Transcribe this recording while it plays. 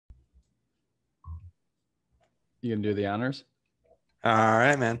You gonna do the honors? All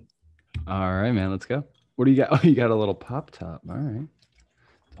right, man. All right, man. Let's go. What do you got? Oh, you got a little pop top. All right.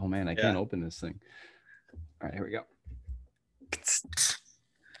 Oh man, I can't Yeah. open this thing. All right, here we go.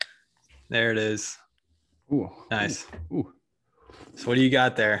 There it is. Ooh, Nice. ooh, ooh. So what do you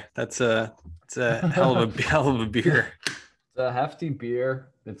got there? It's a hell of a beer. It's a hefty beer.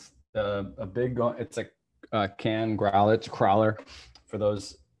 It's a big. It's a can growler. It's a crawler. For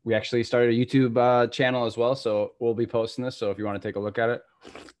those, we actually started a YouTube channel as well, so we'll be posting this. So if you want to take a look at it,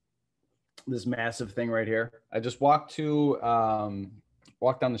 this massive thing right here. I just walked down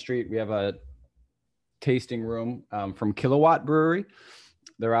the street. We have a tasting room from Kilowatt Brewery.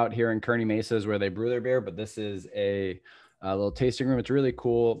 They're out here in Kearney Mesas where they brew their beer, but this is a little tasting room. It's really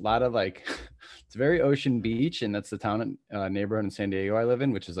cool. A lot of it's very Ocean Beach, and that's the town neighborhood in San Diego I live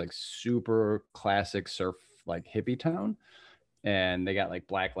in, which is like super classic surf, like hippie town. And they got like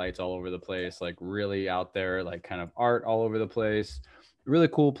black lights all over the place, like really out there, like kind of art all over the place. Really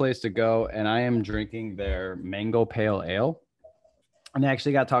cool place to go. And I am drinking their mango pale ale. And I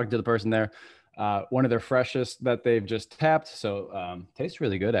actually got talking to the person there. One of their freshest that they've just tapped. So tastes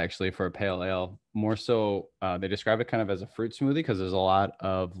really good actually for a pale ale. More so, they describe it kind of as a fruit smoothie because there's a lot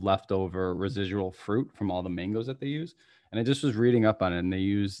of leftover residual fruit from all the mangoes that they use. And I just was reading up on it, and they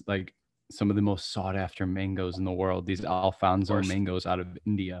use like some of the most sought after mangoes in the world, these Alfonso mangoes out of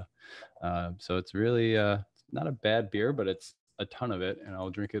India. So it's really not a bad beer, but it's a ton of it. And I'll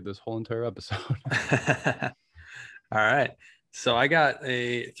drink it this whole entire episode. All right. So I got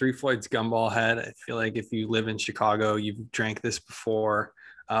a Three Floyds Gumball Head. I feel like if you live in Chicago, you've drank this before.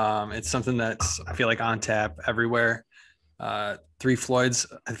 It's something that's, I feel like, on tap everywhere. Three Floyds,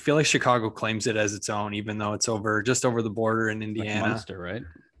 I feel like Chicago claims it as its own, even though it's just over the border in Indiana. Like Munster, right?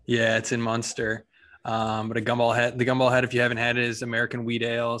 Yeah, it's in Munster. But the Gumball Head, if you haven't had it, is American wheat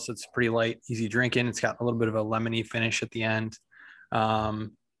ale. So it's pretty light, easy drinking. It's got a little bit of a lemony finish at the end.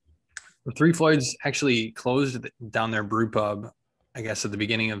 The Three Floyds actually closed down their brew pub, I guess, at the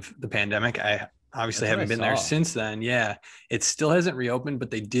beginning of the pandemic. I obviously haven't been there since then. Yeah, it still hasn't reopened,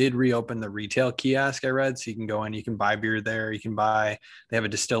 but they did reopen the retail kiosk, I read. So you can go in, you can buy beer there. They have a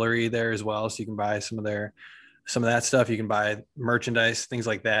distillery there as well. So you can buy some of that stuff. You can buy merchandise, things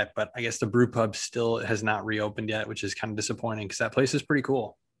like that. But I guess the brew pub still has not reopened yet, which is kind of disappointing because that place is pretty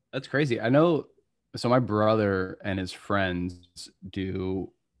cool. That's crazy. I know. So my brother and his friends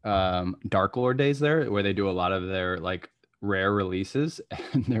do Dark Lord days there, where they do a lot of their like rare releases,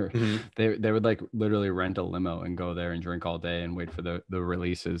 and they would like literally rent a limo and go there and drink all day and wait for the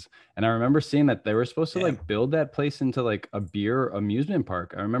releases. And I remember seeing that they were supposed to like build that place into like a beer amusement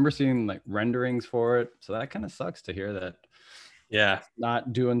park. I remember seeing like renderings for it. So that kind of sucks to hear that. Yeah,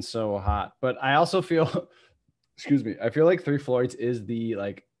 not doing so hot. But I also feel excuse me, I feel like Three Floyds is the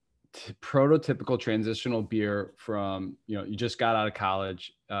like prototypical transitional beer from, you just got out of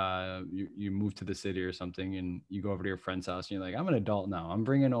college, you move to the city or something, and you go over to your friend's house and you're like, I'm an adult now, I'm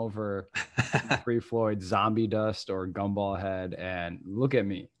bringing over Three Floyd Zombie Dust or Gumball Head, and look at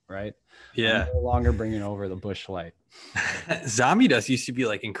me, right? Yeah, I'm no longer bringing over the Busch Light. Zombie Dust used to be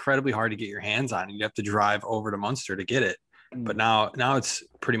like incredibly hard to get your hands on. You'd have to drive over to Munster to get it, but now it's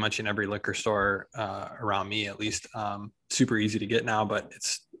pretty much in every liquor store around me, at least. Super easy to get now, but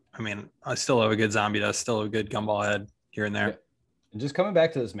I still have a good Zombie Dust, still have a good Gumball Head here and there. Yeah. And just coming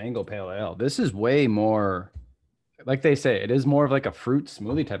back to this mango pale ale, this is way more, like they say, it is more of like a fruit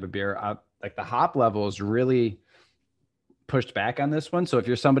smoothie type of beer. Like the hop level is really pushed back on this one. So if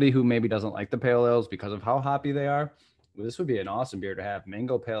you're somebody who maybe doesn't like the pale ales because of how hoppy they are, well, this would be an awesome beer to have.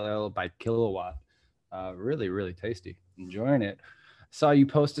 Mango pale ale by Kilowatt. Really, really tasty. Enjoying it. Saw you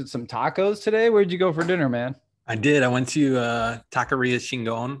posted some tacos today. Where'd you go for dinner, man? I did. I went to Taqueria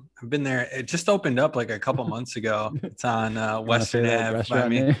Chingon. I've been there. It just opened up like a couple months ago. It's on Western Ave by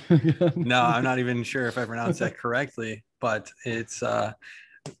me. No, I'm not even sure if I pronounced that correctly, but it's a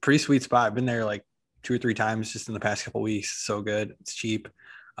pretty sweet spot. I've been there like 2 or 3 times just in the past couple of weeks. So good. It's cheap.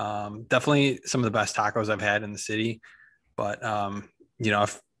 Definitely some of the best tacos I've had in the city. But,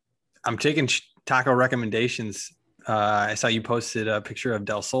 if I'm taking taco recommendations, I saw you posted a picture of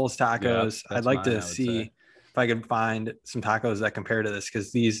Del Sol's tacos. I'd like to see if I could find some tacos that compare to this,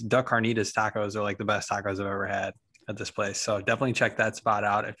 because these Duck Carnitas tacos are like the best tacos I've ever had at this place. So definitely check that spot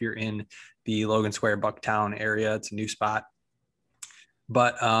out if you're in the Logan Square, Bucktown area. It's a new spot.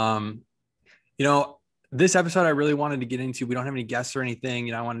 But, this episode I really wanted to get into. We don't have any guests or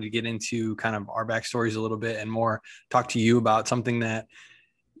anything. I wanted to get into kind of our backstories a little bit and more talk to you about something that,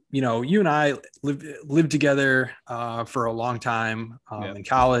 you and I lived together for a long time in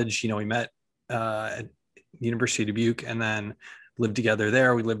college. We met at University of Dubuque, and then lived together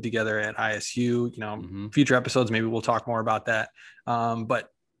there. We lived together at ISU. Future episodes, maybe we'll talk more about that. But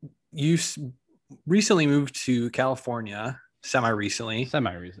you recently moved to California, semi-recently.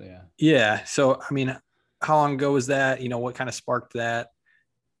 Yeah. Yeah. So, I mean, how long ago was that? What kind of sparked that?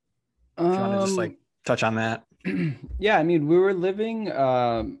 If you want to just like touch on that. Yeah, I mean, we were living,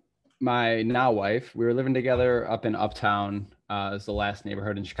 my now wife, we were living together up in Uptown, is the last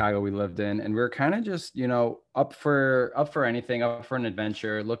neighborhood in Chicago we lived in, and we were kind of just, up for anything, up for an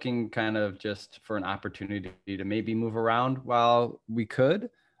adventure, looking kind of just for an opportunity to maybe move around while we could.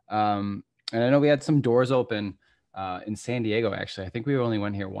 And I know we had some doors open in San Diego. Actually, I think we only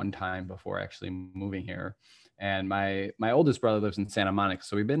went here one time before actually moving here. And my oldest brother lives in Santa Monica,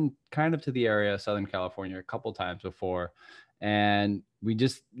 so we've been kind of to the area, Southern California, a couple times before. And we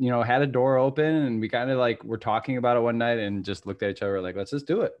just, had a door open, and we kind of like were talking about it one night and just looked at each other like, let's just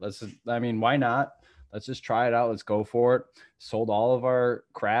do it. I mean, why not? Let's just try it out. Let's go for it. Sold all of our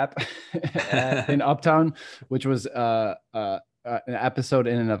crap in Uptown, which was an episode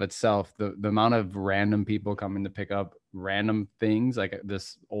in and of itself. The amount of random people coming to pick up random things, like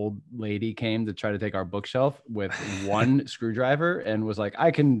this old lady came to try to take our bookshelf with one screwdriver and was like, I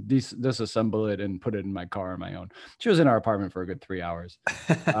can disassemble it and put it in my car on my own. She was in our apartment for a good 3 hours.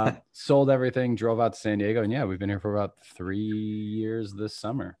 Sold everything, drove out to San Diego, and yeah, we've been here for about 3 years this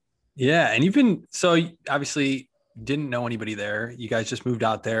summer. Yeah, and so obviously didn't know anybody there. You guys just moved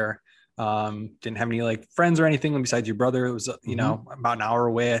out there. Didn't have any like friends or anything besides your brother. It was, about an hour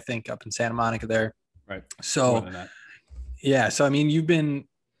away, I think, up in Santa Monica there. Right. So, yeah. So, I mean, you've been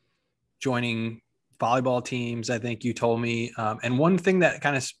joining volleyball teams, I think you told me. And one thing that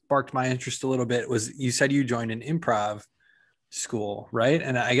kind of sparked my interest a little bit was you said you joined an improv school, right?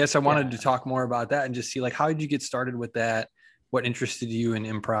 And I guess I wanted to talk more about that and just see like, how did you get started with that? What interested you in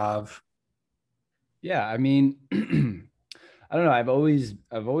improv? Yeah, I mean, I don't know. I've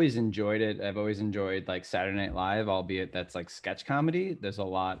always enjoyed it. I've always enjoyed like Saturday Night Live, albeit that's like sketch comedy. There's a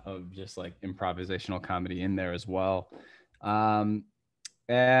lot of just like improvisational comedy in there as well. And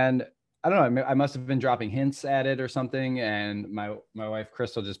I don't know. I must have been dropping hints at it or something. And my wife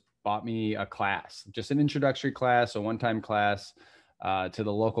Crystal just bought me a class, just an introductory class, a one-time class to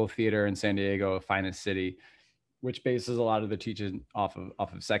the local theater in San Diego, Finest City, which bases a lot of the teaching off of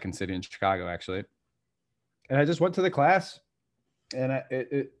Second City in Chicago, actually. And I just went to the class. And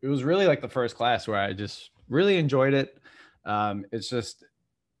it was really like the first class where I just really enjoyed it.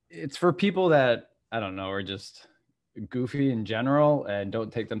 It's for people that, I don't know, are just goofy in general and don't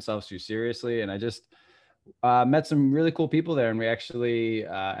take themselves too seriously. And I just met some really cool people there. And we actually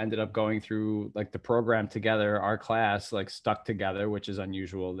ended up going through like the program together. Our class like stuck together, which is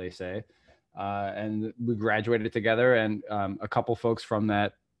unusual, they say. And we graduated together, and a couple folks from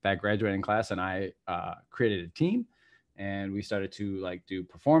that graduating class and I created a team. And we started to like do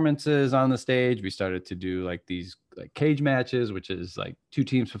performances on the stage. We started to do like these like cage matches, which is like two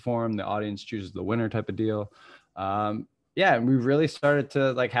teams perform, the audience chooses the winner type of deal. Yeah, and we really started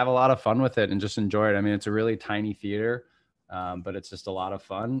to like have a lot of fun with it and just enjoy it. I mean, it's a really tiny theater, but it's just a lot of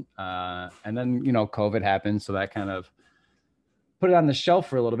fun. And then, COVID happened, so that kind of put it on the shelf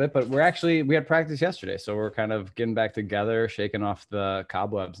for a little bit, but we had practice yesterday. So we're kind of getting back together, shaking off the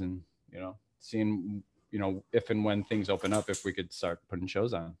cobwebs and, seeing if and when things open up, if we could start putting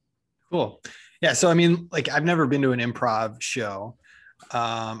shows on. Cool. Yeah. So, I mean, like I've never been to an improv show.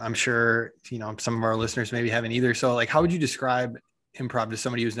 I'm sure, some of our listeners maybe haven't either. So like, how would you describe improv to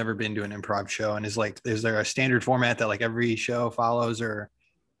somebody who's never been to an improv show? And is there a standard format that like every show follows or?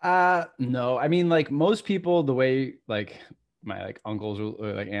 No, I mean, like most people, the way like my like uncles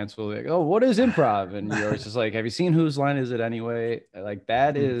or like aunts will be like, oh, what is improv? And you're always just like, have you seen Whose Line Is It Anyway? Like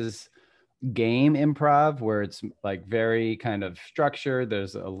that is game improv, where it's like very kind of structured.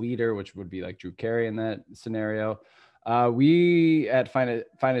 There's a leader, which would be like Drew Carey in that scenario. We at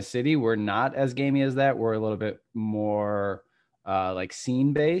Finest City, we're not as gamey as that. We're a little bit more like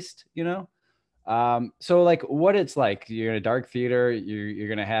scene based, so like what it's like, you're in a dark theater, you're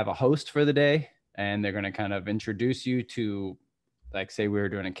going to have a host for the day, and they're going to kind of introduce you to, like, say we were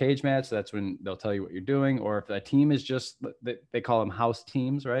doing a cage match. So that's when they'll tell you what you're doing. Or if a team is just, they call them house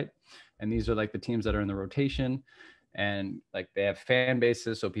teams, right? And these are like the teams that are in the rotation, and like they have fan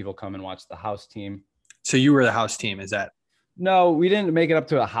bases. So people come and watch the house team. So you were the house team, is that? No, we didn't make it up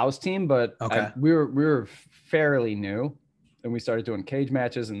to a house team, but okay. We were fairly new, and we started doing cage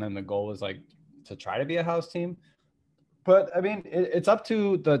matches. And then the goal was like to try to be a house team. But I mean, it's up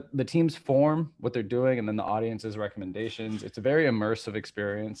to the team's form, what they're doing, and then the audience's recommendations. It's a very immersive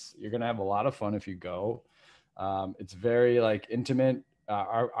experience. You're going to have a lot of fun if you go. It's very like intimate.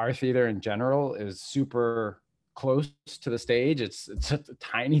 Our theater in general is super close to the stage. It's a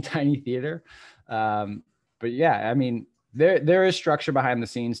tiny theater. But yeah, I mean, there is structure behind the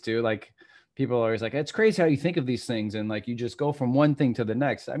scenes too. Like people are always like, it's crazy how you think of these things. And like, you just go from one thing to the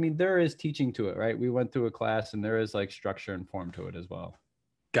next. I mean, there is teaching to it, right? We went through a class and there is like structure and form to it as well.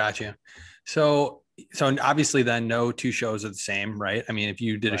 Gotcha. So obviously then no two shows are the same, right? I mean, if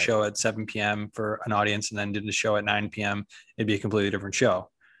you did a show at 7 p.m. for an audience and then did a show at 9 p.m., it'd be a completely different show.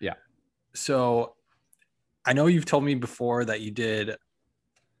 Yeah. So I know you've told me before that you did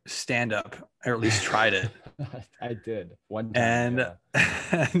stand up, or at least tried it. I did one time. And,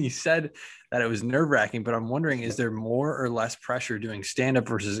 and you said that it was nerve wracking, but I'm wondering, is there more or less pressure doing stand up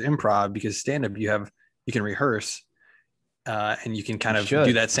versus improv? Because stand up, you can rehearse and you can kind of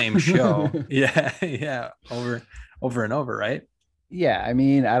do that same show. Yeah. Over and over. Right. Yeah. I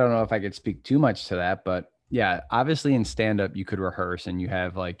mean, I don't know if I could speak too much to that, but yeah, obviously in stand up, you could rehearse and you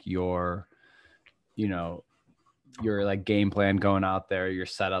have like your like game plan going out there, your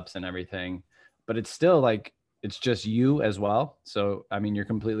setups and everything, but it's still like, it's just you as well. So, I mean, you're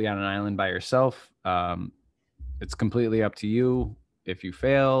completely on an island by yourself. It's completely up to you if you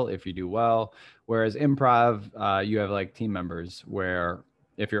fail, if you do well. Whereas improv, you have like team members where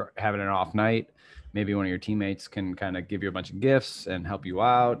if you're having an off night, maybe one of your teammates can kind of give you a bunch of gifts and help you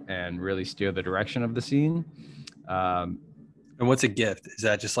out and really steer the direction of the scene. And what's a gift? Is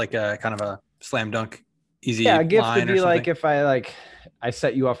that just like a kind of a slam dunk easy? Yeah, a gift line would be like if I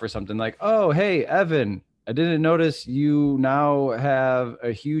set you up for something like, oh, hey, Evan, I didn't notice you now have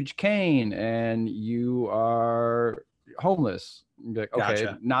a huge cane and you are homeless. You'd be like, okay,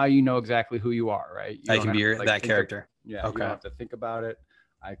 gotcha. Now you know exactly who you are, right? I can be that character. Yeah. Okay. You don't have to think about it.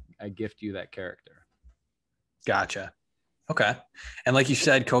 I gift you that character. Gotcha. Okay. And like you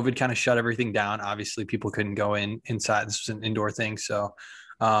said, COVID kind of shut everything down. Obviously, people couldn't go inside. This was an indoor thing. So,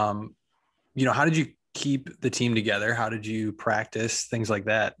 how did you keep the team together? How did you practice things like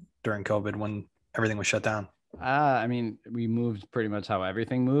that during COVID when everything was shut down? I mean, we moved pretty much how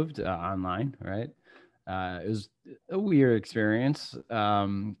everything moved online, right? It was a weird experience.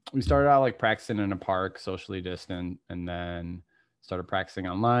 We started out like practicing in a park, socially distant, and then started practicing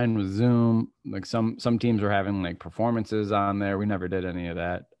online with Zoom. Like some teams were having like performances on there. We never did any of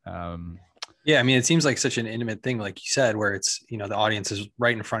that. Yeah, I mean, it seems like such an intimate thing, like you said, where it's, the audience is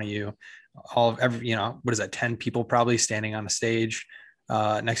right in front of you. What is that? 10 people probably standing on a stage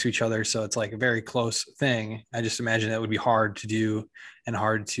next to each other. So it's like a very close thing. I just imagine that would be hard to do and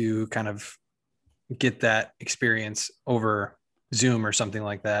hard to kind of get that experience over Zoom or something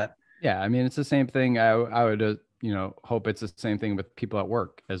like that. Yeah. I mean, it's the same thing. I would, hope it's the same thing with people at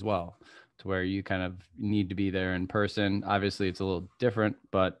work as well, to where you kind of need to be there in person. Obviously it's a little different,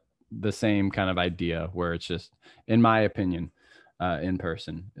 but the same kind of idea where it's just, in my opinion, in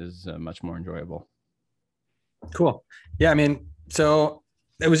person is much more enjoyable. Cool. Yeah. I mean, so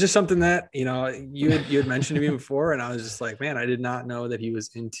it was just something that, you had mentioned to me before, and I was just like, man, I did not know that he was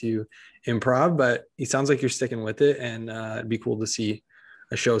into improv, but he sounds like you're sticking with it, and it'd be cool to see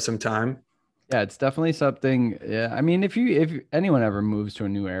a show sometime. Yeah, it's definitely something. Yeah. I mean, if anyone ever moves to a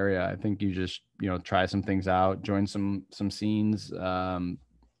new area, I think you just, try some things out, join some scenes,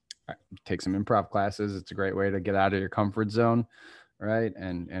 take some improv classes. It's a great way to get out of your comfort zone, right?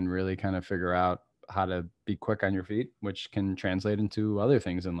 And really kind of figure out how to be quick on your feet, which can translate into other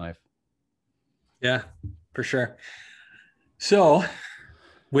things in life. Yeah, for sure. So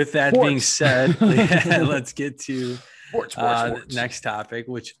with that being said, let's get to sports. The next topic,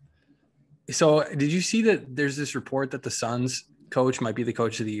 so did you see that there's this report that the Suns coach might be the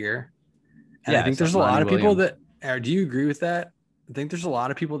coach of the year? And I think there's a lot of people that, do you agree with that? I think there's a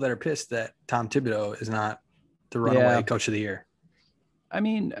lot of people that are pissed that Tom Thibodeau is not the runaway coach of the year. I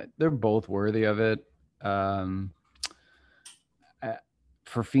mean, they're both worthy of it.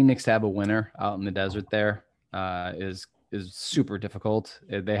 For Phoenix to have a winner out in the desert there is super difficult.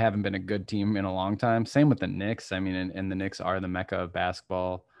 They haven't been a good team in a long time. Same with the Knicks. I mean, and the Knicks are the mecca of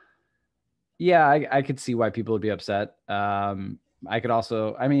basketball. Yeah, I could see why people would be upset. I could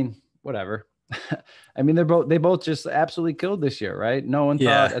also, I mean, whatever. I mean, they both just absolutely killed this year, right? No one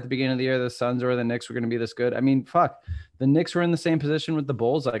thought at the beginning of the year the Suns or the Knicks were going to be this good. I mean, fuck, the Knicks were in the same position with the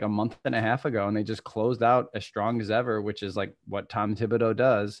Bulls like a month and a half ago, and they just closed out as strong as ever, which is like what Tom Thibodeau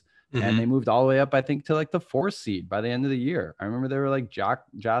does. Mm-hmm. And they moved all the way up, I think, to like the 4th seed by the end of the year. I remember they were like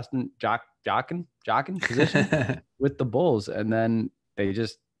jocking position with the Bulls, and then they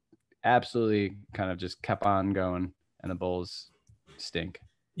just absolutely kind of just kept on going, and the Bulls stink.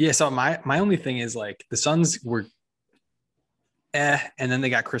 Yeah, so my only thing is like the Suns were and then they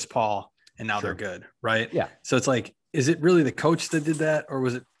got Chris Paul and now they're good, right? Yeah. So it's like, is it really the coach that did that, or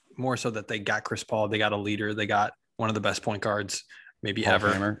was it more so that they got Chris Paul, they got a leader, they got one of the best point guards maybe Hall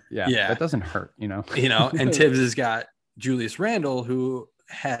ever. Famer. Yeah, that doesn't hurt, And Tibbs has got Julius Randle, who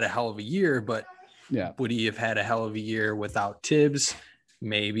had a hell of a year, but would he have had a hell of a year without Tibbs?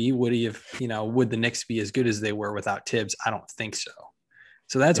 Maybe. Would he have, would the Knicks be as good as they were without Tibbs? I don't think so.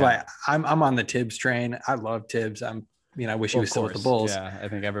 So that's why I'm on the Tibbs train. I love Tibbs. I wish he was still with the Bulls. Yeah, I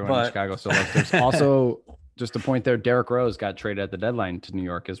think everyone in Chicago still loves Tibbs. Also, just a point there, Derrick Rose got traded at the deadline to New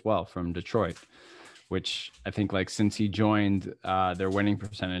York as well from Detroit, which I think like since he joined, their winning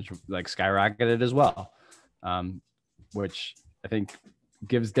percentage like skyrocketed as well, which I think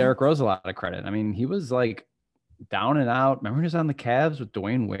gives Derrick Rose a lot of credit. I mean, he was like down and out. Remember he was on the Cavs with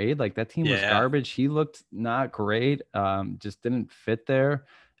Dwayne Wade? Like that team was garbage. He looked not great. Just didn't fit there.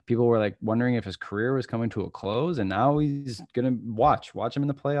 People were like wondering if his career was coming to a close, and now he's going to watch him in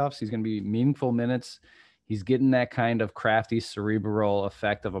the playoffs. He's going to be meaningful minutes. He's getting that kind of crafty cerebral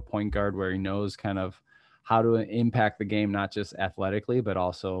effect of a point guard where he knows kind of how to impact the game, not just athletically, but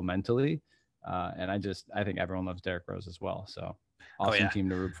also mentally. And I think everyone loves Derrick Rose as well. So awesome team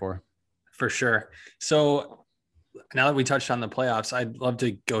to root for. For sure. So now that we touched on the playoffs, I'd love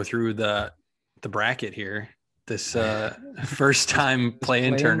to go through the bracket here. This first time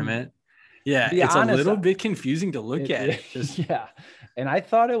play-in tournament. Yeah, it's honest, a little bit confusing to look at. And I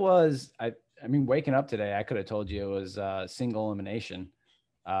thought it was. I mean, waking up today, I could have told you it was single elimination.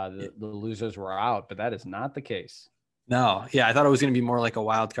 The losers were out, but that is not the case. No, yeah, I thought it was going to be more like a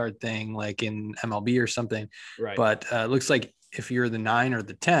wild card thing, like in MLB or something. Right. But it looks like if you're the 9 or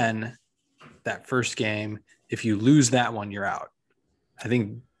the 10, that first game, if you lose that one, you're out. I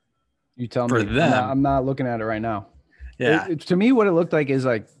think you tell me. I'm not looking at it right now. Yeah. To me, what it looked like is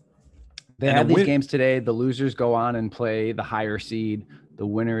like they had these games today. The losers go on and play the higher seed. The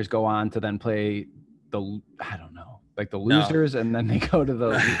winners go on to then play the losers, and then they go to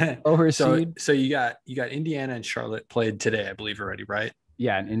the lower seed. So you got Indiana and Charlotte played today, I believe already, right?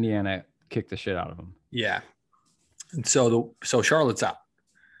 Yeah, and Indiana kicked the shit out of them. Yeah. And so Charlotte's out.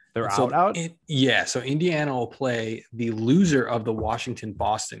 They're out? So Indiana will play the loser of the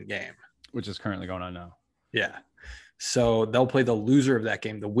Washington-Boston game. Which is currently going on now. Yeah. So they'll play the loser of that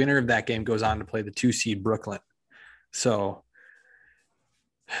game. The winner of that game goes on to play the 2 seed Brooklyn. So,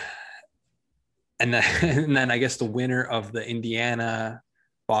 and then I guess the winner of the Indiana,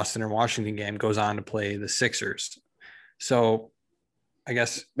 Boston, or Washington game goes on to play the Sixers. So I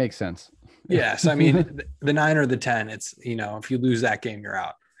guess. Makes sense. Yeah. So, I mean, the 9 or the 10, it's, if you lose that game, you're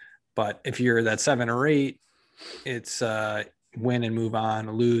out. But if you're that 7 or 8, it's win and move on,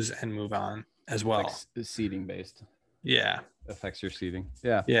 lose and move on as well. Like seeding based. Yeah. Affects your seeding.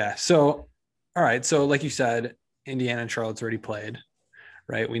 Yeah. Yeah. So, all right. So like you said, Indiana and Charlotte's already played,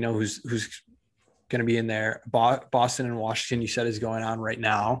 right? We know who's going to be in there. Boston and Washington, you said, is going on right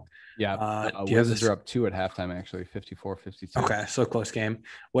now. Yeah. Wizards are up 2 at halftime, actually, 54-52. Okay. So close game.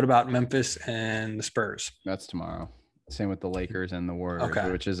 What about Memphis and the Spurs? That's tomorrow. Same with the Lakers and the Warriors,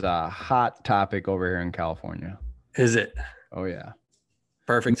 which is a hot topic over here in California. Is it? Oh, yeah.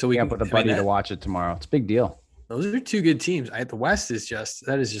 Perfect. So we can put a buddy to watch it tomorrow. It's a big deal. Those are 2 good teams. The West is just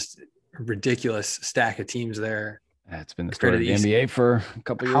a ridiculous stack of teams there. It's been the story of the NBA for a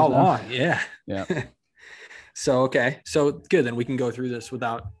couple years. How long? Yeah. Yeah. So, okay. So good. Then we can go through this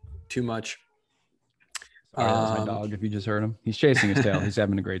without too much. Sorry, that's my dog. If you just heard him, he's chasing his tail. He's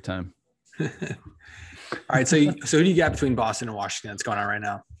having a great time. All right. So who do you got between Boston and Washington that's going on right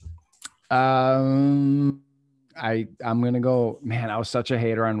now? I'm gonna go, man. I was such a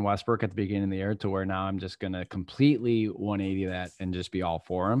hater on Westbrook at the beginning of the year to where now I'm just gonna completely 180 that and just be all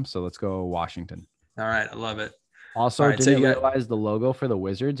for him. So let's go Washington. All right, I love it. Also, didn't realize the logo for the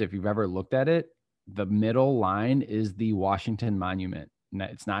Wizards. If you've ever looked at it, the middle line is the Washington Monument.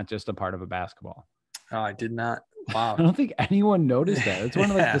 It's not just a part of a basketball. Oh, I did not. Wow. I don't think anyone noticed that. It's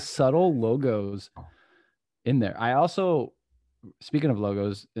one of the subtle logos in there. I also, speaking of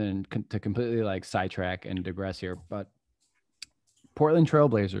logos, and to completely sidetrack and digress here, but Portland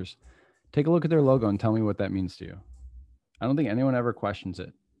Trailblazers, take a look at their logo and tell me what that means to you. I don't think anyone ever questions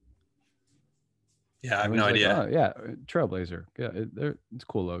it. Yeah, I have no idea. Oh, yeah, Trailblazer. Yeah, it's a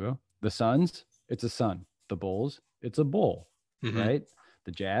cool logo. The Suns, it's a sun. The Bulls, it's a bull, right?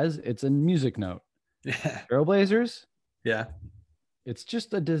 The Jazz, it's a music note. Yeah. Trailblazers, yeah. It's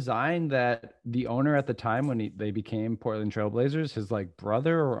just a design that the owner at the time when they became Portland Trailblazers, his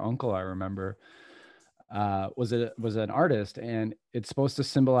brother or uncle, I remember, was an artist, and it's supposed to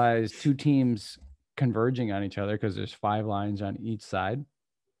symbolize 2 teams converging on each other because there's 5 lines on each side,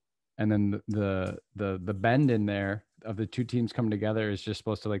 and then the bend in there of the 2 teams coming together is just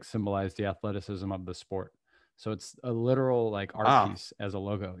supposed to symbolize the athleticism of the sport. So it's a literal like art piece as a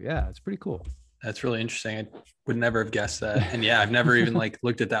logo. Yeah, it's pretty cool. That's really interesting. I would never have guessed that. And yeah, I've never even like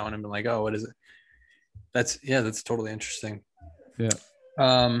looked at that one and been like, oh, what is it? That's totally interesting. Yeah.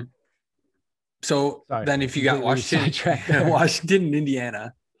 So Sorry, then if you got Washington and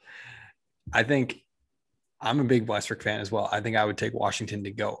Indiana, I think I'm a big Westbrook fan as well. I think I would take Washington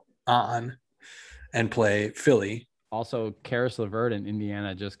to go on and play Philly. Also, Karis LeVert in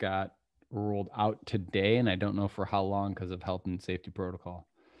Indiana just got ruled out today, and I don't know for how long because of health and safety protocol.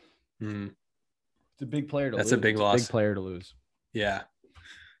 Mm. It's a big player to lose. That's a big loss. Big player to lose. Yeah.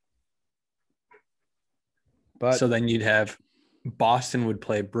 But so then you'd have Boston would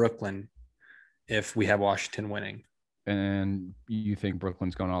play Brooklyn if we have Washington winning. And you think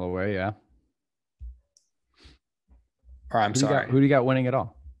Brooklyn's going all the way? Yeah. Or I'm sorry. Who do you got winning it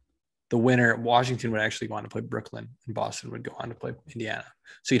all? The winner, Washington would actually go on to play Brooklyn, and Boston would go on to play Indiana.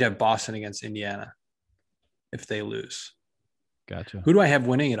 So you'd have Boston against Indiana if they lose. Gotcha. Who do I have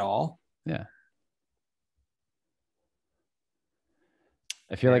winning it all? Yeah.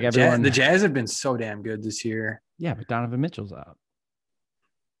 I feel like everyone. The Jazz have been so damn good this year. Yeah, but Donovan Mitchell's out.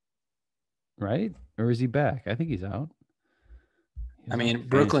 Right? Or is he back? I think he's out. I mean,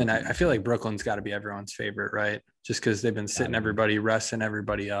 Brooklyn, I feel like Brooklyn's got to be everyone's favorite, right? Just because they've been sitting everybody, resting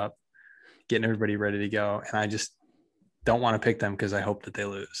everybody up, getting everybody ready to go. And I just don't want to pick them because I hope that they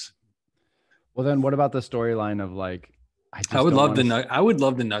lose. Well, then what about the storyline of like, I would love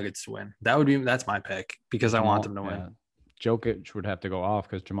the Nuggets to win. That's my pick because I want them to win. Jokic would have to go off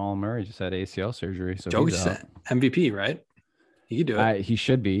because Jamal Murray just had ACL surgery. So Jokic's MVP, right? He could do it. He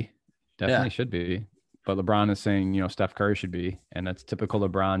should be. Definitely should be. But LeBron is saying, Steph Curry should be. And that's typical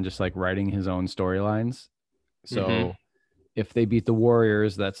LeBron, just like writing his own storylines. So if they beat the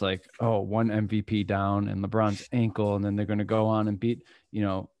Warriors, that's like, one MVP down and LeBron's ankle. And then they're going to go on and beat,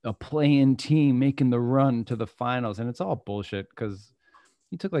 a play-in team making the run to the finals. And it's all bullshit because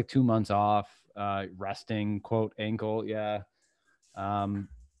he took like 2 months off, resting, quote, ankle. Yeah. And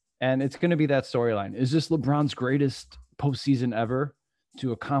it's going to be that storyline. Is this LeBron's greatest postseason ever?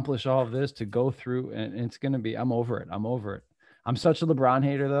 To accomplish all of this, to go through, and it's going to be, I'm over it. I'm such a LeBron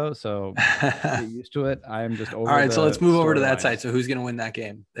hater though, so get used to it. I am just over it. All right, so let's move over to that side. So who's going to win that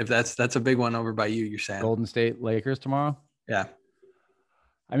game? If that's a big one over by you're saying. Golden State Lakers tomorrow? Yeah.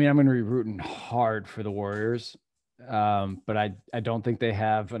 I mean, I'm going to be rooting hard for the Warriors, but I don't think they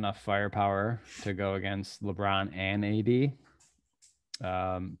have enough firepower to go against LeBron and AD.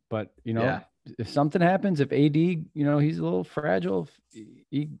 But, if something happens, if AD, he's a little fragile, if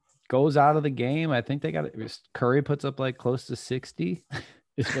he goes out of the game, I think they got Curry puts up like close to 60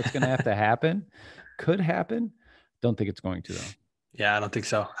 is what's going to have to happen. Could happen. Don't think it's going to though. Yeah, I don't think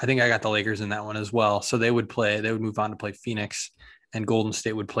so. I think I got the Lakers in that one as well. So they would move on to play Phoenix, and Golden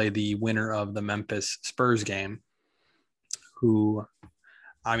State would play the winner of the Memphis Spurs game,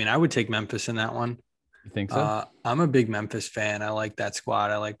 I would take Memphis in that one. You think so? I'm a big Memphis fan. I like that squad.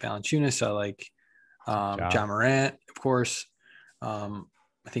 I like Valanciunas. I like John Morant, of course. I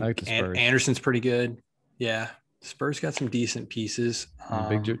think like Anderson's pretty good. Yeah. Spurs got some decent pieces.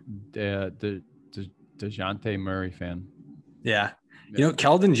 I'm a big DeJounte Murray fan. Yeah.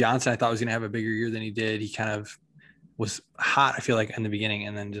 Keldon Johnson, I thought was going to have a bigger year than he did. He kind of was hot, I feel like, in the beginning,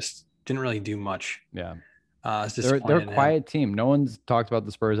 and then just didn't really do much. Yeah. They're a quiet team. No one's talked about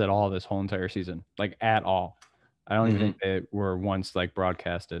the Spurs at all this whole entire season, like at all. I don't even think they were once like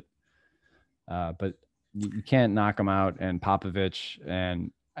broadcasted. But you can't knock them out. And Popovich,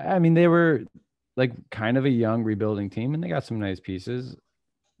 and I mean, they were like kind of a young rebuilding team, and they got some nice pieces.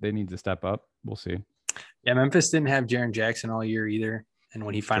 They need to step up. We'll see. Yeah, Memphis didn't have Jaren Jackson all year either, and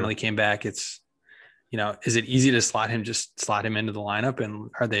when he finally came back, it's is it easy to slot him into the lineup,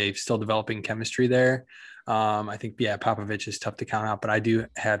 and are they still developing chemistry there? I think, Popovich is tough to count out, but I do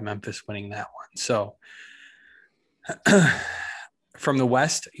have Memphis winning that one. So from the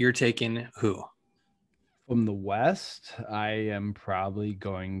West, you're taking who? From the West, I am probably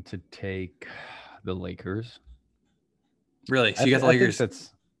going to take the Lakers. Really? So you got the Lakers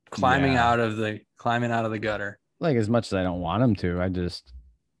that's climbing out of the gutter. Like, as much as I don't want them to, I just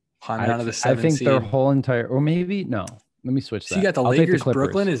climbing out of the 7th I think seed. their whole entire, or maybe no. Let me switch that. So you got the Lakers,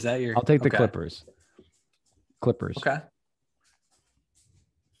 Brooklyn. Is that your? I'll take the Clippers. Okay.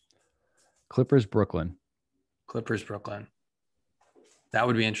 Clippers, Brooklyn. That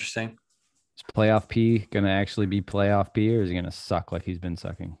would be interesting. Is playoff P going to actually be playoff P, or is he going to suck like he's been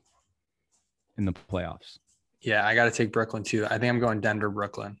sucking in the playoffs? Yeah, I got to take Brooklyn too. I think I'm going Denver,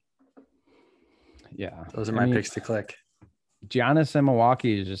 Brooklyn. Yeah. Those are my picks to click. Giannis and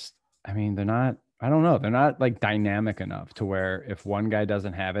Milwaukee is just, they're not, I don't know. They're not like dynamic enough to where if one guy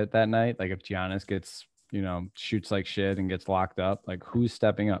doesn't have it that night, like if Giannis gets shoots like shit and gets locked up. Like, who's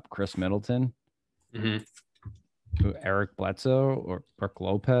stepping up? Chris Middleton, Eric Bledsoe, or Brooke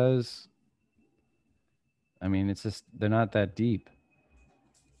Lopez? I mean, it's just they're not that deep.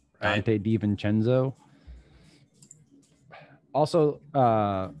 Right. Dante DiVincenzo. Also,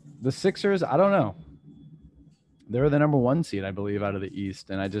 the Sixers, I don't know. They're the number 1 seed, I believe, out of the East.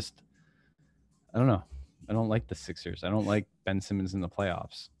 And I don't know. I don't like the Sixers. I don't like Ben Simmons in the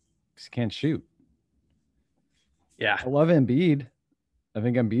playoffs because he can't shoot. Yeah. I love Embiid. I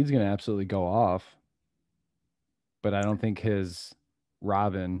think Embiid's going to absolutely go off. But I don't think his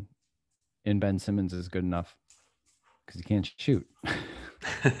Robin in Ben Simmons is good enough because he can't shoot.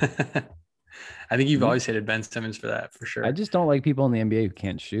 I think you've always hated Ben Simmons for that, for sure. I just don't like people in the NBA who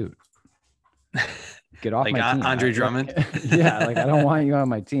can't shoot. Get off like my team. Andre Drummond. Yeah, like I don't want you on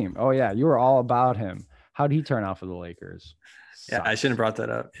my team. Oh yeah, you were all about him. How'd he turn out for the Lakers? Yeah, I shouldn't have brought that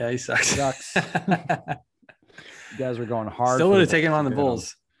up. Yeah, he sucks. You guys were going hard. Still would have taken him on the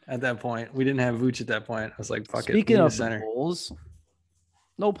Bulls at that point. We didn't have Vooch at that point. I was like, fuck it. Speaking of the Bulls,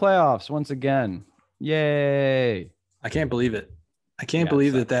 no playoffs once again. Yay. I can't believe it. I can't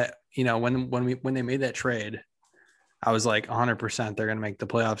believe that when they made that trade, I was like 100% they're going to make the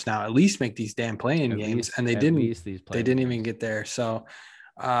playoffs now, at least make these damn play-in games. And they didn't even get there. So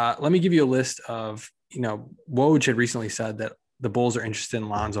let me give you a list of, Woj had recently said that the Bulls are interested in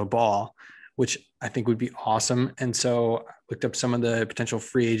Lonzo Ball, which I think would be awesome. And so I looked up some of the potential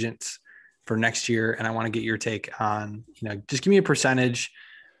free agents for next year. And I want to get your take on, just give me a percentage.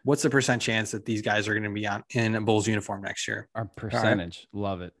 What's the percent chance that these guys are going to be in a Bulls uniform next year? Our percentage. Right.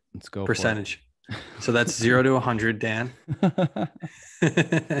 Love it. Let's go. Percentage. So that's 0 to 100, Dan.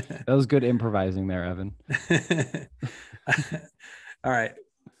 That was good improvising there, Evan. All right.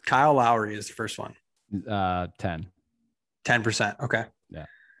 Kyle Lowry is the first one. 10%. Okay. Yeah.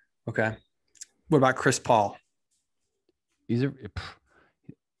 Okay. What about Chris Paul? These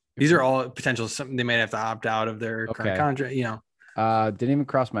are all potential. Something they might have to opt out of their current contract. Didn't even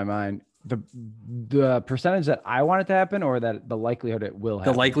cross my mind. The percentage that I want it to happen, or that the likelihood it will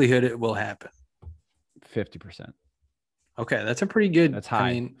happen? The likelihood it will happen. 50%. Okay, that's a pretty good. That's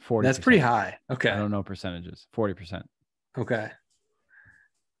high. 40%. That's pretty high. Okay. I don't know percentages. 40%. Okay.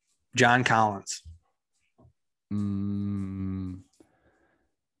 John Collins. 2%.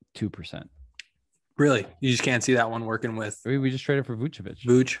 Really? You just can't see that one working with. We just traded for Vucevic.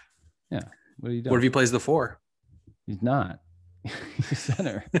 Vooch. Yeah. What are you doing? What if he plays the 4? He's not. He's a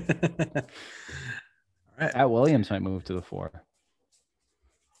center. All right. At Williams might move to the 4.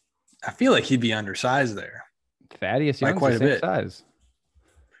 I feel like he'd be undersized there. Thaddeus Young's quite a bit size.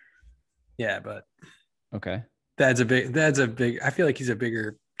 Yeah, but okay. That's a big. I feel like he's a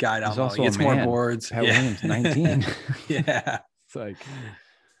bigger guy down low. He gets more boards. Pat Williams, 19. Yeah. It's like.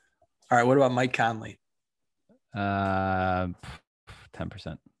 All right. What about Mike Conley? 10%. Okay.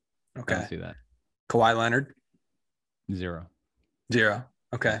 I don't see that. Kawhi Leonard. 0.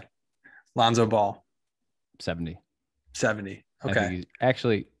 Okay. Lonzo Ball. 70. Okay. I think he's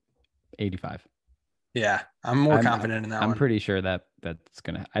actually 85. Yeah, I'm more confident in that one. I'm pretty sure that's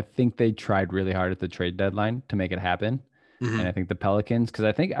gonna. I think they tried really hard at the trade deadline to make it happen, and I think the Pelicans, because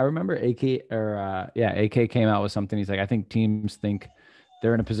I remember AK came out with something. He's like, I think teams think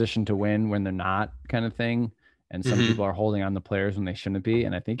they're in a position to win when they're not, kind of thing, and some people are holding on the players when they shouldn't be.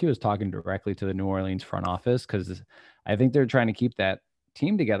 And I think he was talking directly to the New Orleans front office, because I think they're trying to keep that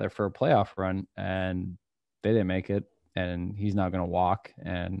team together for a playoff run, and they didn't make it, and he's not going to walk.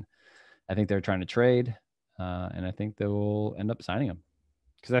 And I think they're trying to trade, and I think they will end up signing him,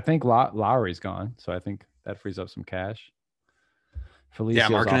 because I think Lowry's gone, so I think that frees up some cash.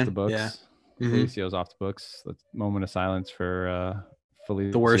 Felicio's off the books. Yeah. Felicio's off the books. Let's moment of silence for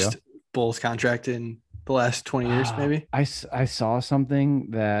Felicio. The worst Bulls contract in the last 20 years, maybe. I saw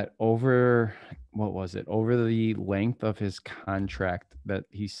something that over the length of his contract that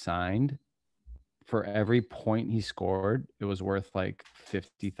he signed, for every point he scored, it was worth like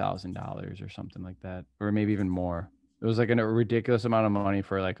 $50,000 or something like that, or maybe even more. It was like a ridiculous amount of money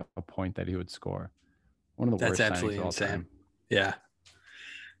for like a point that he would score. One of the worst. That's absolutely insane. Yeah.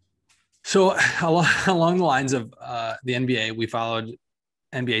 So along the lines of the NBA, we followed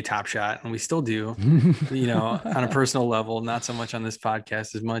NBA Top Shot, and we still do, on a personal level, not so much on this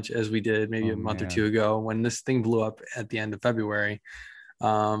podcast as much as we did maybe a month or two ago when this thing blew up at the end of February.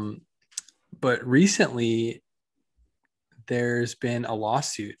 But recently, there's been a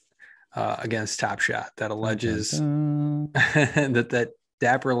lawsuit against Top Shot that alleges that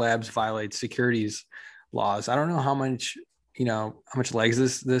Dapper Labs violates securities laws. I don't know how much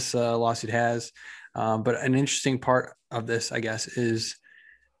legs this lawsuit has, but an interesting part of this, I guess, is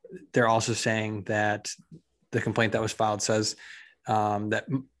they're also saying that the complaint that was filed says that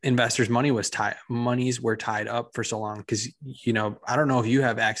investors' monies were tied up for so long. Because, I don't know if you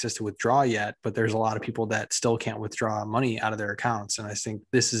have access to withdraw yet, but there's a lot of people that still can't withdraw money out of their accounts. And I think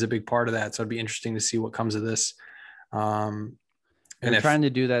this is a big part of that. So it'd be interesting to see what comes of this. They're trying to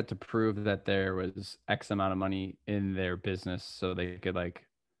do that to prove that there was X amount of money in their business so they could like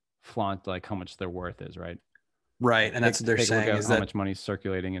flaunt like how much their worth is, right? Right. And that's what they're saying is how that much money is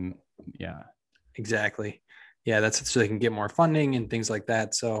circulating. And yeah. Exactly. Yeah, that's so they can get more funding and things like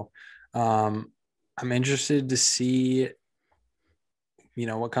that. So I'm interested to see,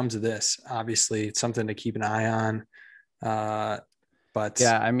 what comes of this. Obviously, it's something to keep an eye on. But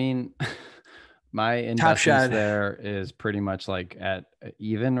yeah, I mean, my investments there is pretty much like at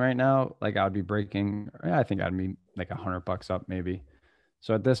even right now. Like I would be breaking, I think I'd be like $100 up maybe.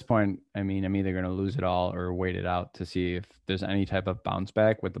 So at this point, I mean, I'm either going to lose it all or wait it out to see if there's any type of bounce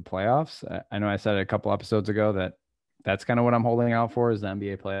back with the playoffs. I know I said a couple episodes ago that that's kind of what I'm holding out for is the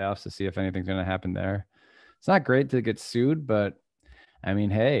NBA playoffs to see if anything's going to happen there. It's not great to get sued, but I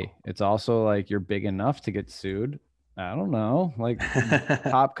mean, hey, it's also like you're big enough to get sued. I don't know. Like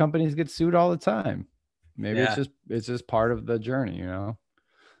top companies get sued all the time. Maybe it's just part of the journey,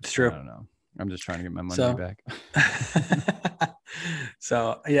 It's true. I don't know. I'm just trying to get my money back.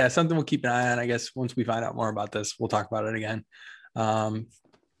 So yeah, something we'll keep an eye on. I guess once we find out more about this, we'll talk about it again. But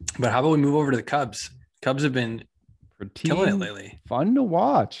how about we move over to the Cubs? Cubs have been killing it lately. Fun to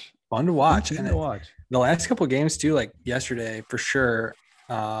watch. And the last couple of games too, like yesterday for sure.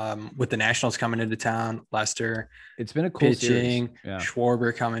 With the Nationals coming into town, Lester, it's been a cool pitching,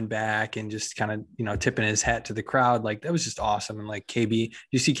 Schwarber coming back and just kind of, tipping his hat to the crowd. Like that was just awesome. And like KB,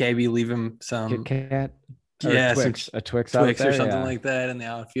 you see KB leave him some Kit Kat, a Twix or something like that in the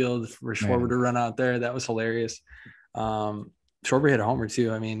outfield for Schwarber to run out there. That was hilarious. Schwarber hit a homer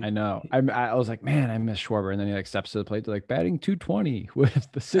too. I mean, I know. I was like, man, I miss Schwarber. And then he like steps to the plate to like batting 220 with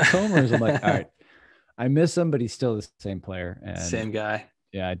the 6 homers. I'm like, all right, I miss him, but he's still the same player and same guy.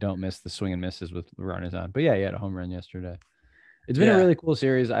 Yeah, I don't miss the swing and misses with runners on. But yeah, he had a home run yesterday. It's been a really cool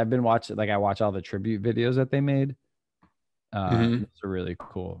series. I've been watching, like I watch all the tribute videos that they made. Those are really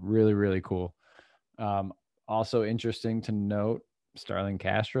cool. Really, really cool. Also interesting to note, Starlin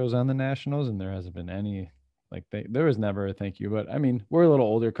Castro's on the Nationals, and there hasn't been any, like there was never a thank you. But I mean, we're a little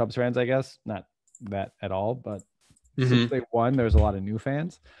older Cubs fans, I guess. Not that at all, but since they won, there's a lot of new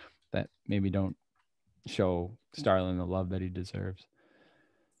fans that maybe don't show Starlin the love that he deserves.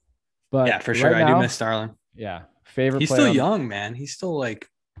 But yeah, for sure. I do miss Starlin. Yeah. Favorite He's still young, man. He's still got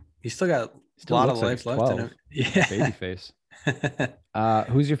a lot of life left in him. Yeah. Baby face.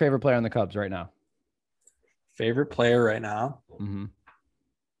 Who's your favorite player on the Cubs right now? Favorite player right now? Mm-hmm.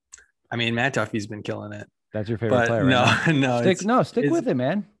 I mean, Matt Duffy's been killing it. That's your favorite player right now? Stick with it,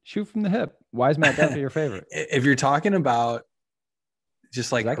 man. Shoot from the hip. Why is Matt Duffy your favorite? If you're talking about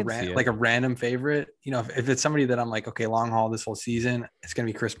just like a random favorite, if it's somebody that I'm like, okay, long haul this whole season, it's gonna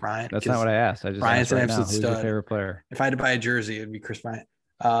be Chris Bryant. That's not what I asked. I just Bryant's asked an absolute stud. Who's your favorite player? If I had to buy a jersey, it'd be Chris Bryant.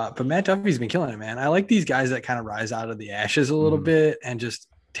 But Matt Duffy's been killing it, man. I like these guys that kind of rise out of the ashes a little bit and just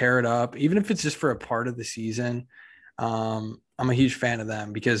tear it up, even if it's just for a part of the season. I'm a huge fan of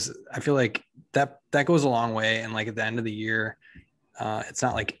them because I feel like that goes a long way. And like at the end of the year, it's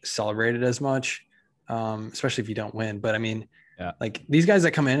not like celebrated as much, especially if you don't win. But I mean, like these guys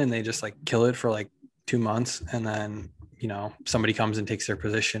that come in and they just like kill it for like 2 months and then, somebody comes and takes their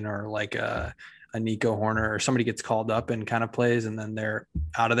position, or like a Nico Horner or somebody gets called up and kind of plays and then they're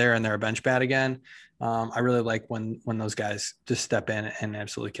out of there and they're a bench bat again. I really like when those guys just step in and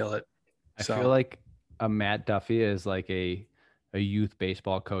absolutely kill it. I feel like a Matt Duffy is like a youth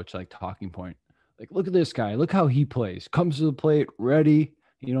baseball coach, like talking point. Like, look at this guy. Look how he plays. Comes to the plate, ready,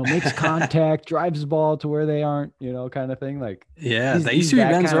 makes contact, drives the ball to where they aren't, kind of thing. Like, that used to be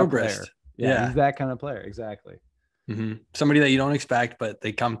Ben Zobrist. Yeah, he's that kind of player. Exactly. Mm-hmm. Somebody that you don't expect, but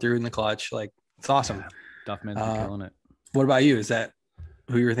they come through in the clutch. Like, it's awesome. Duffman's been killing it. What about you? Is that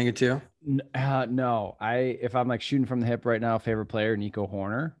who you were thinking too? No, if I'm like shooting from the hip right now, favorite player, Nico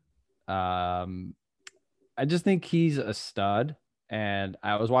Horner. I just think he's a stud. And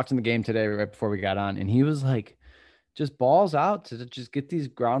I was watching the game today right before we got on, and he was like, just balls out to just get these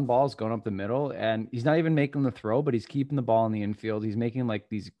ground balls going up the middle. And he's not even making the throw, but he's keeping the ball in the infield. He's making like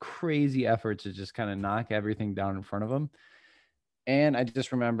these crazy efforts to just kind of knock everything down in front of him. And I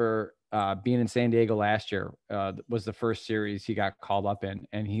just remember being in San Diego last year was the first series he got called up in.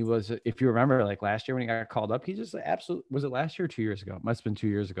 And he was, if you remember, like last year when he got called up, he just absolutely, was it last year or 2 years ago? It must have been 2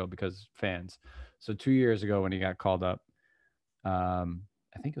 years ago because fans. So 2 years ago when he got called up, I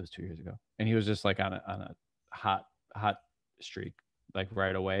think it was 2 years ago. And he was just like on a hot streak, like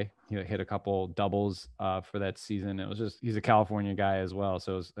right away. He hit a couple doubles for that season. It was just, he's a California guy as well.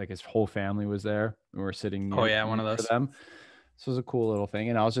 So it was like his whole family was there. We were sitting Oh near yeah, one of for those. them. So it was a cool little thing.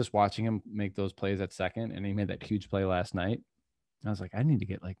 And I was just watching him make those plays at second, and he made that huge play last night. I was like, I need to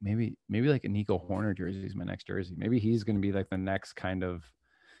get like maybe like a Nico Horner jersey is my next jersey. Maybe he's going to be like the next kind of,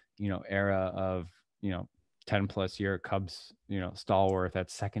 era of, 10 plus year Cubs, stalwart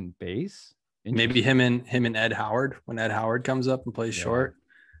at second base. Maybe him and Ed Howard, when Ed Howard comes up and plays short.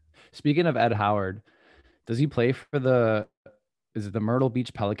 Speaking of Ed Howard, does he play for is it the Myrtle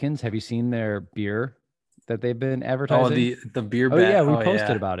Beach Pelicans? Have you seen their beer that they've been advertising? Oh, the beer bet. bet. Yeah, we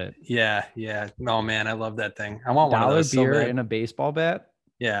posted about it. Yeah. Oh man, I love that thing. I want one of those. Beer and a baseball bat.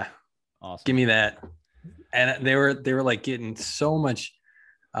 Yeah. Awesome. Give me that. And they were like getting so much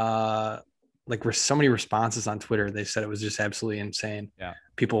like so many responses on Twitter. They said it was just absolutely insane. Yeah.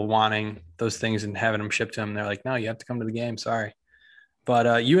 People wanting those things and having them shipped to them. They're like, no, you have to come to the game. Sorry.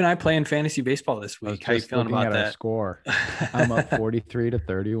 But you and I play in fantasy baseball this week. How you feeling about that? Score. I'm up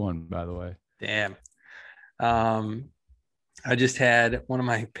 43-31, by the way. Damn. I just had one of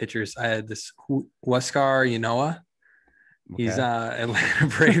my pitchers. I had this Huascar Ynoa. Okay. He's Atlanta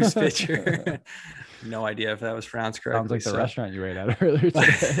Braves pitcher. No idea if that was pronounced correctly. Sounds like the restaurant you ate at earlier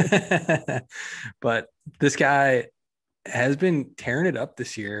today. But this guy has been tearing it up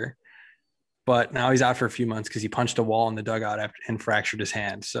this year. But now he's out for a few months because he punched a wall in the dugout and fractured his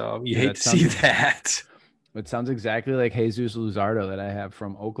hand. So you hate to see that. It sounds exactly like Jesus Luzardo that I have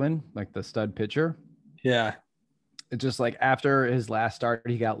from Oakland, like the stud pitcher. Yeah. It's just like after his last start,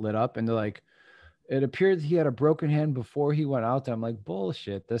 he got lit up, and they're like, it appeared he had a broken hand before he went out there. I'm like,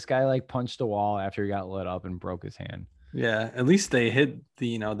 bullshit. This guy like punched a wall after he got lit up and broke his hand. Yeah. At least they hid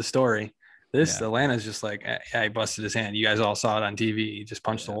the story. Atlanta's just like, yeah, he busted his hand. You guys all saw it on TV. He just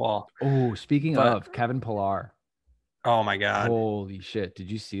punched the wall. Oh, speaking of Kevin Pillar. Oh my God. Holy shit.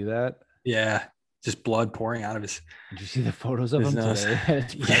 Did you see that? Yeah. Just blood pouring out of his. Did you see the photos of him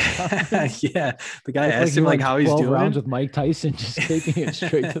today? Yeah. The guy asked him like how he's doing. Rounds with Mike Tyson, just taking it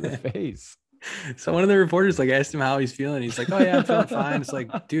straight to the face. So one of the reporters like asked him how he's feeling. He's like, oh yeah, I'm feeling fine. It's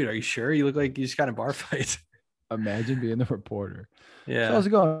like, dude, are you sure? You look like you just got a bar fight. Imagine being the reporter. Yeah. So how's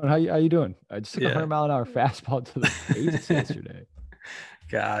it going? How you doing? I just took a 100-mile-an-hour fastball to the face yesterday.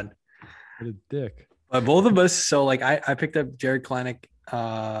 God. What a dick. But both of us, so like I picked up Jared Klenick.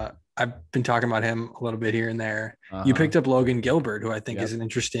 I've been talking about him a little bit here and there. You picked up Logan Gilbert, who I think is an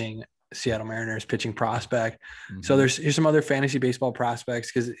interesting Seattle Mariners pitching prospect. Mm-hmm. So here's some other fantasy baseball prospects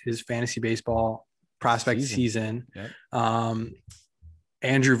because his fantasy baseball prospect season. Yep.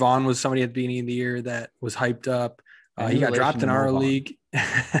 Andrew Vaughn was somebody at the beginning of the year that was hyped up. He got dropped in our league.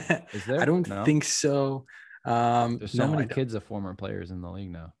 Is there? I don't think so. There's so many kids of former players in the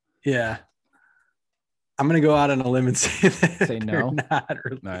league now. Yeah. I'm going to go out on a limb and say that say no. Not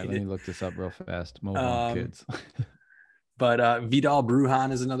related. All right, let me look this up real fast. Kids. But Vidal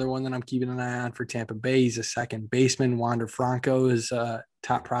Brujan is another one that I'm keeping an eye on for Tampa Bay. He's a second baseman. Wander Franco is a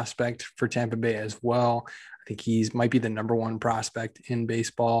top prospect for Tampa Bay as well. I think might be the number one prospect in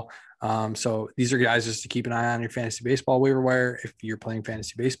baseball. So these are guys just to keep an eye on your fantasy baseball waiver wire if you're playing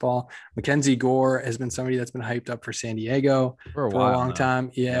fantasy baseball. Mackenzie Gore has been somebody that's been hyped up for San Diego for a long time.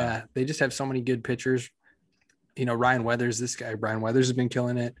 Yeah, they just have so many good pitchers. Ryan Weathers, Brian Weathers has been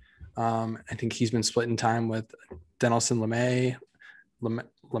killing it. I think he's been splitting time with Denelson Lamet.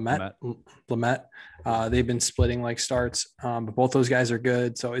 They've been splitting like starts, but both those guys are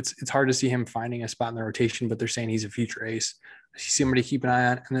good. So it's hard to see him finding a spot in the rotation, but they're saying he's a future ace. He's somebody to keep an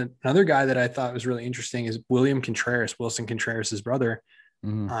eye on. And then another guy that I thought was really interesting is Wilson Contreras' brother.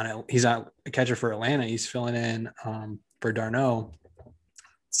 Mm-hmm. He's a catcher for Atlanta. He's filling in for d'Arnaud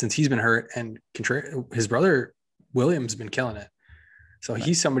since he's been hurt, and his brother William's been killing it. So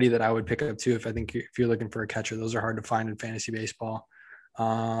he's somebody that I would pick up too if you're looking for a catcher. Those are hard to find in fantasy baseball.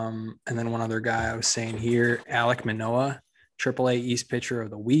 And then one other guy I was saying here, Alek Manoah, AAA East pitcher of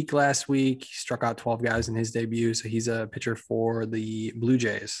the week last week. He struck out 12 guys in his debut. So he's a pitcher for the Blue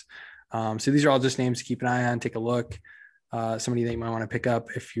Jays. So these are all just names to keep an eye on. Take a look. Somebody that you might want to pick up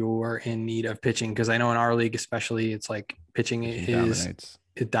if you're in need of pitching. Because I know in our league especially, it's like pitching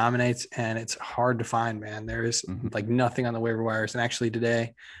it dominates and it's hard to find, man. There's like nothing on the waiver wires. And actually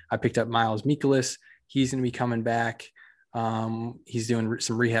today I picked up Miles Mikolas. He's going to be coming back. He's doing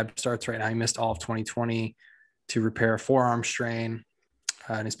some rehab starts right now. He missed all of 2020 to repair a forearm strain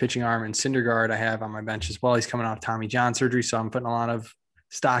in his pitching arm. And Syndergaard I have on my bench as well. He's coming off Tommy John surgery. So I'm putting a lot of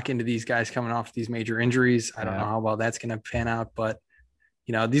stock into these guys coming off these major injuries. I don't know how well that's going to pan out, but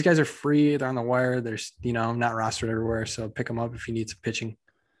these guys are free. They're on the wire. There's, not rostered everywhere. So pick them up if you need some pitching.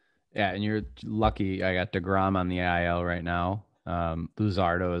 Yeah. And you're lucky. I got DeGrom on the IL right now.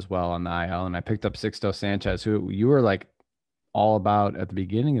 Luzardo as well on the IL, and I picked up Sixto Sanchez, who you were like all about at the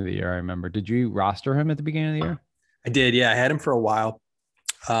beginning of the year. I remember. Did you roster him at the beginning of the year? I did. Yeah. I had him for a while.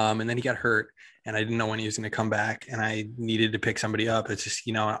 And then he got hurt and I didn't know when he was going to come back and I needed to pick somebody up. It's just,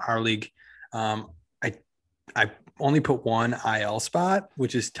 our league, I only put one IL spot,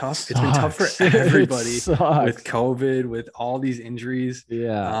 which is tough. It's been tough for everybody with COVID, with all these injuries.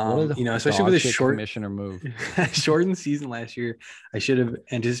 Yeah. Especially with a short commissioner move, shortened season last year. I should have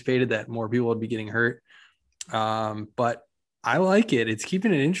anticipated that more people would be getting hurt. But I like it. It's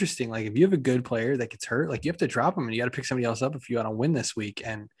keeping it interesting. Like if you have a good player that gets hurt, like you have to drop them and you got to pick somebody else up if you want to win this week.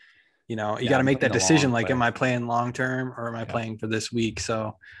 And, you got to make that decision. Like, am I playing long-term or am I playing for this week?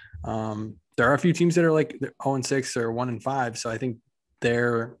 So there are a few teams that are like 0-6 or 1-5. So I think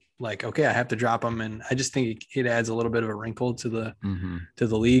they're like, okay, I have to drop them. And I just think it adds a little bit of a wrinkle to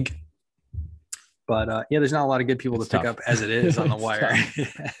the league. But there's not a lot of good people to pick up as it is on the wire.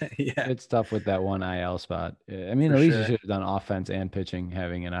 Yeah, it's tough with that one IL spot. I mean, at least you should have done offense and pitching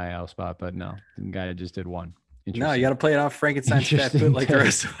having an IL spot, but no, the guy just did one. No, you got to play it off Frankenstein's fat foot like the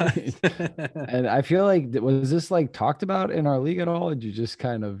rest of us. And I feel like, was this like talked about in our league at all? Did you just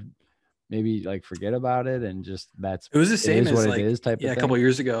kind of maybe like forget about it and just it was the same as like, it is type of thing? A couple of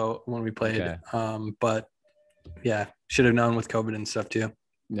years ago when we played. Okay. But yeah, should have known with COVID and stuff too.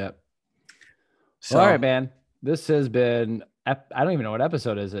 Yep. So, all right, man. This has been, I don't even know what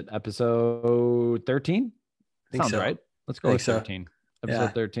episode is it. Episode 13? Sounds right. Let's go with 13.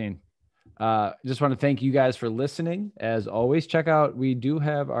 Episode 13. Just want to thank you guys for listening. As always, we do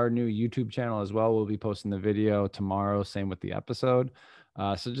have our new YouTube channel as well. We'll be posting the video tomorrow. Same with the episode.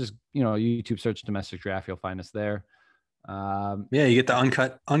 So just, YouTube search Domestic Draft. You'll find us there. You get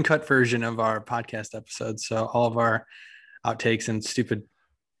the uncut version of our podcast episodes. So all of our outtakes and stupid.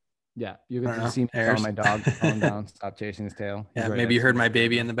 Yeah, you get to see me on my dog calm down, stop chasing his tail. Yeah, maybe you heard my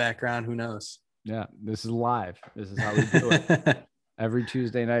baby in the background. Who knows? Yeah, this is live. This is how we do it. Every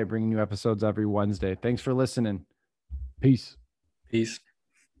Tuesday night, bringing you episodes every Wednesday. Thanks for listening. Peace. Peace.